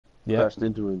Yeah. crashed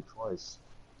into him twice.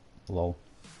 Lol.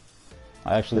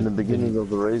 I actually In the beginning didn't, of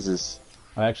the races.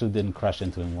 I actually didn't crash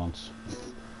into him once.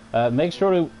 Make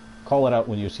sure to call it out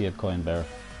when you see a coin, Bear.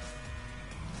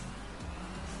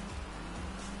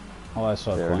 Oh, I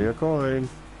saw a Barely a coin. coin.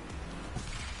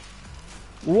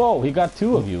 Whoa, he got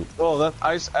two of you. Oh, that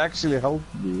ice actually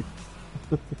helped me.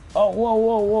 Oh, whoa,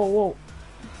 whoa, whoa, whoa.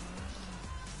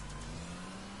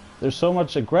 There's so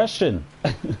much aggression.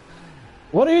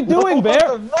 What are you doing,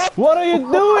 Bear? What are you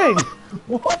doing?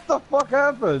 What the fuck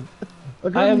happened?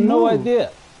 I have no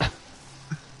idea.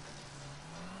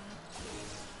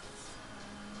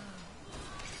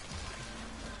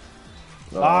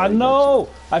 Ah, no!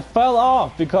 I fell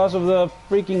off because of the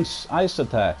freaking ice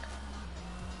attack.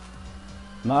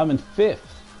 Now I'm in 5th.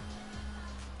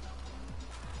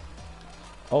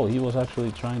 Oh, he was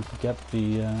actually trying to get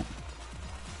the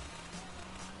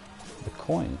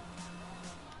coin.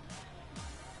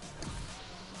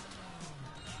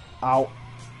 Ow.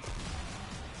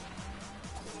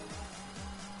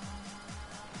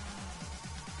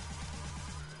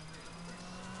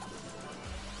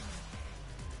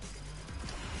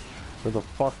 Where the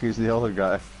fuck is the other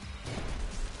guy?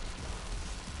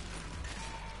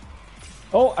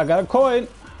 Oh, I got a coin.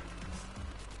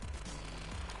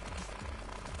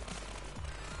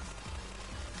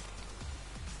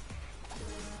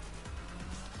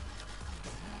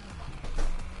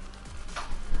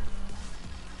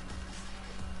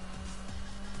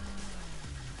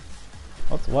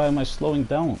 What? Why am I slowing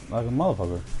down like a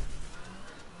motherfucker?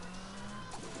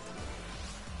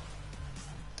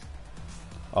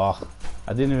 Oh,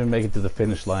 I didn't even make it to the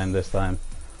finish line this time.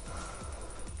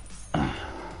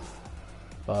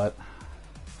 But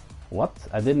what?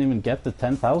 I didn't even get the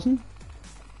 10,000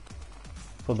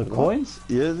 for the coins?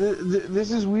 Yeah,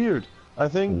 this is weird. I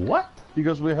think what?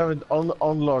 Because we haven't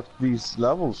unlocked these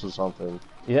levels or something.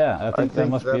 Yeah, I think that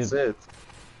must that's be it.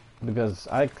 Because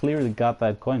I clearly got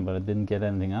that coin, but I didn't get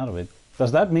anything out of it.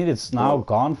 Does that mean it's now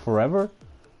gone forever?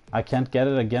 I can't get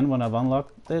it again when I've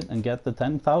unlocked it and get the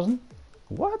 10,000?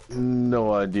 What?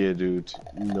 No idea, dude.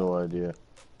 No idea.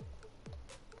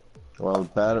 Well,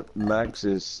 Max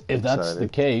is If excited. that's the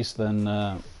case, then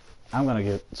I'm gonna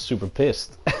get super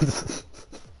pissed.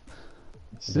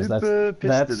 Super pissed.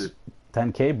 That's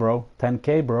 10k, bro.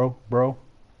 10k, bro. Bro.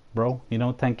 You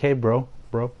know 10k, bro.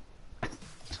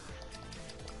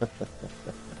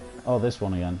 Oh, this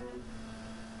one again.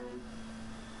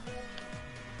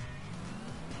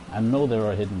 I know there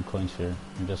are hidden coins here.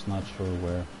 I'm just not sure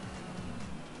where.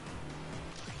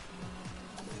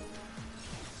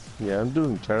 Yeah, I'm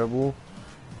doing terrible.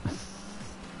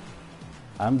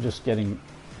 I'm just getting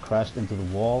crashed into the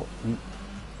wall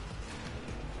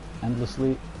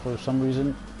endlessly for some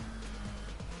reason.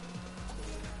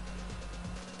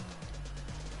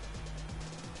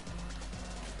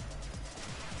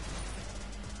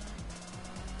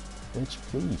 Bitch,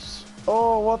 please.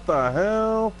 Oh, what the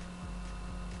hell?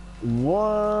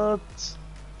 What?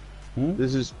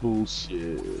 This is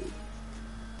bullshit.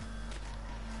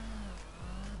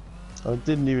 I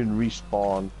didn't even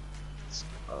respawn.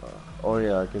 Oh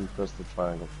yeah, I can press the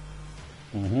triangle.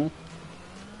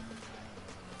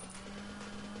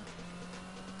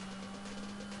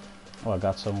 Oh, I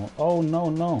got someone. Oh,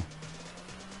 no.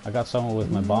 I got someone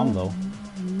with my bomb, though.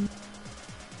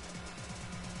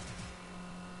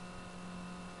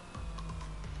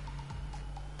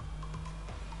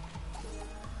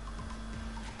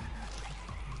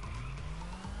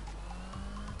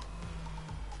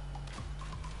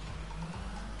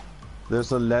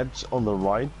 There's a ledge on the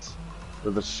right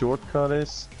where the shortcut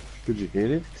is. Could you hit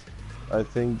it? I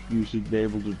think you should be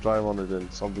able to drive on it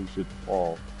and something should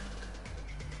fall.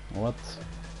 What?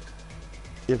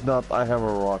 If not, I have a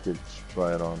rocket to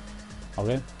try it on.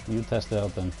 Okay, you test it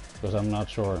out then, because I'm not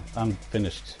sure. I'm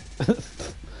finished.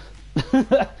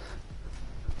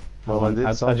 Well, I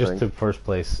did something. I just took first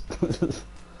place.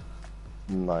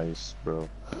 Nice, bro.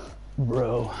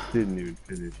 Bro. Didn't even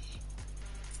finish.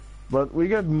 But we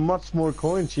got much more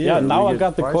coins here. Yeah, now I get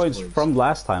got the prize coins from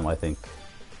last time, I think.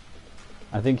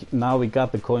 I think now we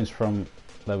got the coins from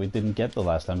that we didn't get the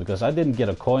last time, because I didn't get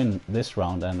a coin this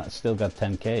round and I still got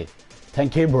 10k.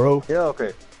 10k, bro. Yeah,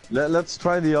 okay. Let's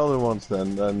try the other ones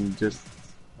then, and just,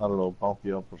 I don't know,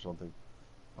 bounty up or something.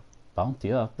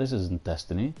 Bounty up? This isn't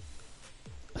Destiny.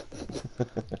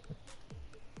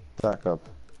 Back up.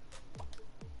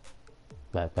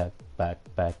 Back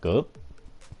up.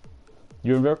 Do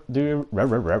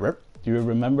you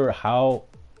remember how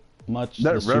much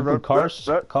the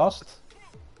supercars cost?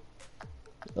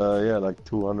 Yeah, like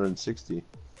 260.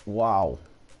 Wow.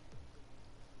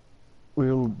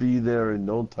 We'll be there in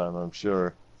no time, I'm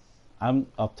sure. I'm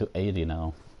up to 80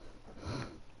 now.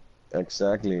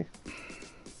 Exactly.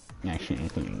 Actually,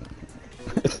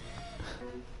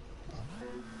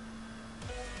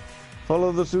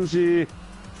 Follow the sushi.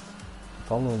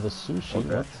 follow the sushi.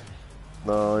 Okay. What?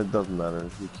 No, it doesn't matter.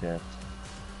 You can't.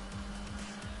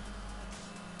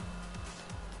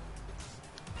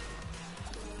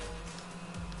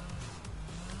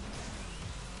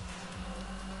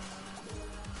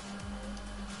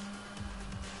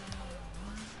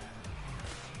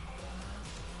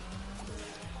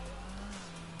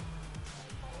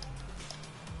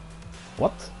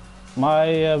 What?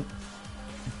 My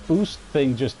boost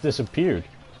thing just disappeared.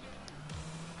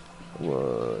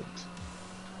 What?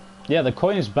 Yeah, the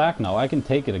coin is back now. I can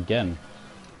take it again.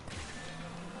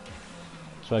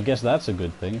 So I guess that's a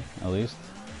good thing, at least.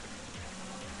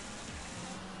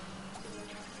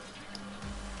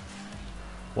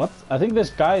 What? I think this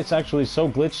guy is actually so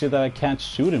glitchy that I can't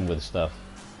shoot him with stuff.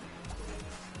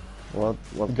 What?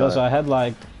 What? Because guy? I had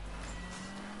like...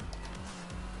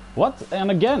 What? And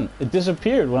again, it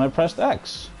disappeared when I pressed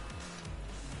X.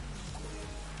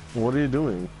 What are you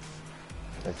doing?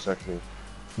 Exactly.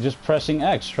 Just pressing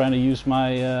X, trying to use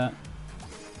my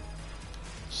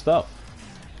stuff.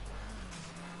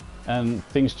 And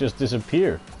things just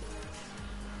disappear.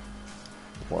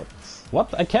 What?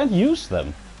 What? I can't use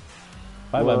them.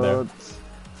 Bye bye bear.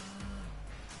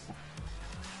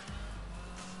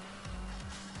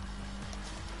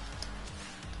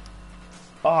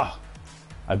 Ah!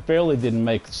 I barely didn't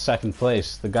make second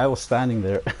place. The guy was standing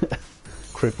there.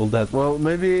 Crippled that. Well,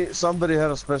 maybe somebody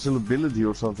had a special ability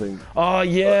or something. Oh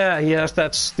yeah, he has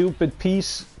that stupid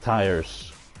piece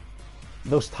tires.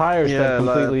 Those tires that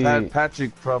completely... like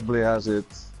Patrick probably has it.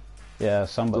 Yeah,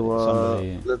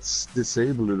 somebody... Let's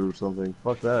disable it or something.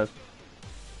 Fuck that.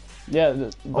 Yeah,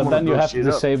 but then you have to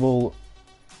disable...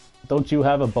 Don't you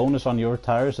have a bonus on your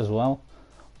tires as well?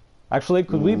 Actually,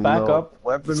 could we back up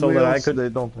Weapon so wheels, that I could... they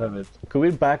don't have it. Could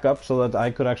we back up so that I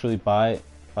could actually buy,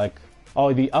 like...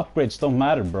 Oh, the upgrades don't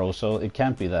matter, bro, so it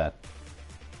can't be that.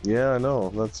 Yeah, I know.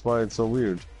 That's why it's so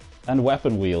weird. And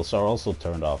weapon wheels are also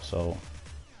turned off, so...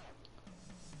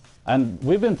 And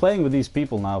we've been playing with these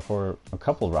people now for a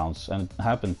couple rounds, and it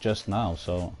happened just now,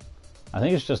 so... I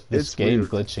think it's just this game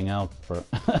weird. glitching out for...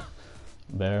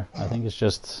 Bear. I think it's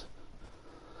just...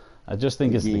 I just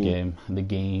think it's the game. The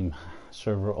game.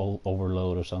 Server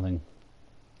overload or something.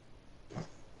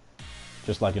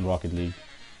 Just like in Rocket League.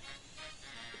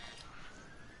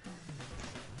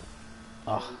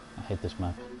 Oh, I hate this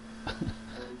map.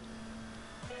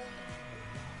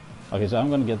 Okay, so I'm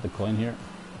gonna get the coin here.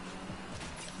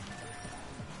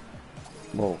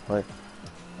 Whoa, hi.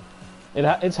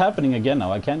 It's happening again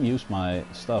now. I can't use my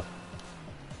stuff.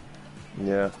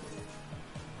 Yeah.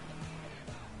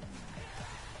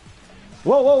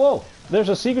 Whoa, whoa, whoa! There's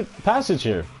a secret passage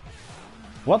here.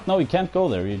 What? No, you can't go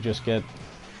there. You just get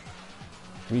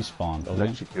respawned. Okay.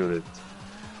 Electrocuted.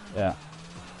 Yeah.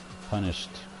 Punished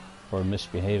for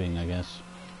misbehaving, I guess.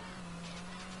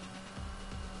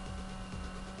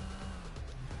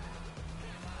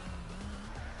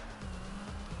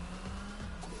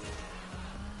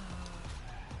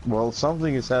 Well,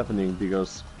 something is happening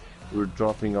because we're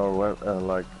dropping our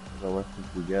like the weapons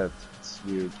we get. It's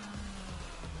weird.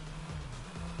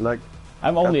 Like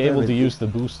I'm only able to use the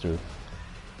booster.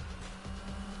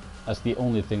 That's the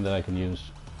only thing that I can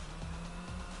use.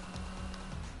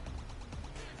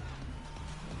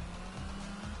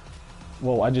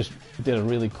 Whoa, I just did a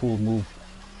really cool move.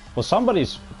 Well,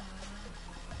 somebody's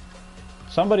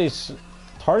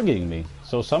targeting me,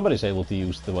 so somebody's able to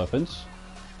use the weapons.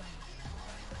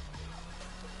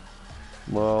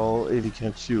 Well, if you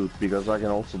can't shoot, because I can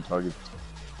also target.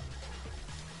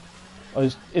 Oh,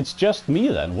 it's just me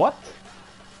then, what?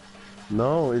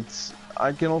 No,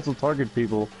 I can also target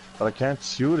people, but I can't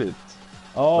shoot it.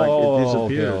 Oh, like, it okay,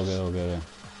 disappears. okay.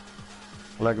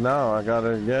 Like now, I got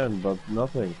it again, but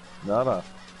nothing. Nada.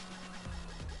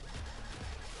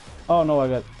 Oh no, I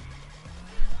got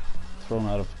thrown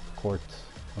out of court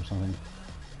or something.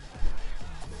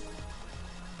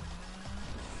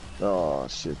 Oh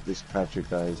shit, this Patrick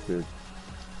guy is good.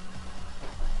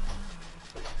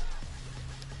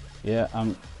 Yeah,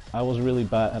 I was really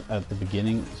bad at the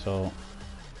beginning, so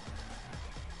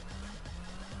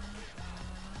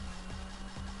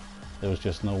there was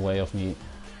just no way of me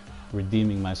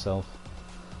redeeming myself.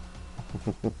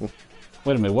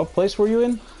 Wait a minute, what place were you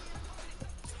in?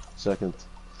 Second.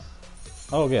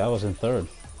 Oh, okay, I was in third.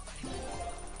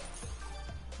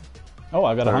 Oh,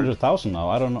 I got 100,000 now.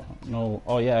 I don't know.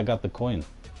 Oh yeah, I got the coin.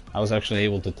 I was actually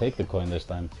able to take the coin this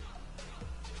time.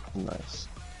 Nice.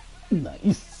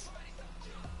 Nice.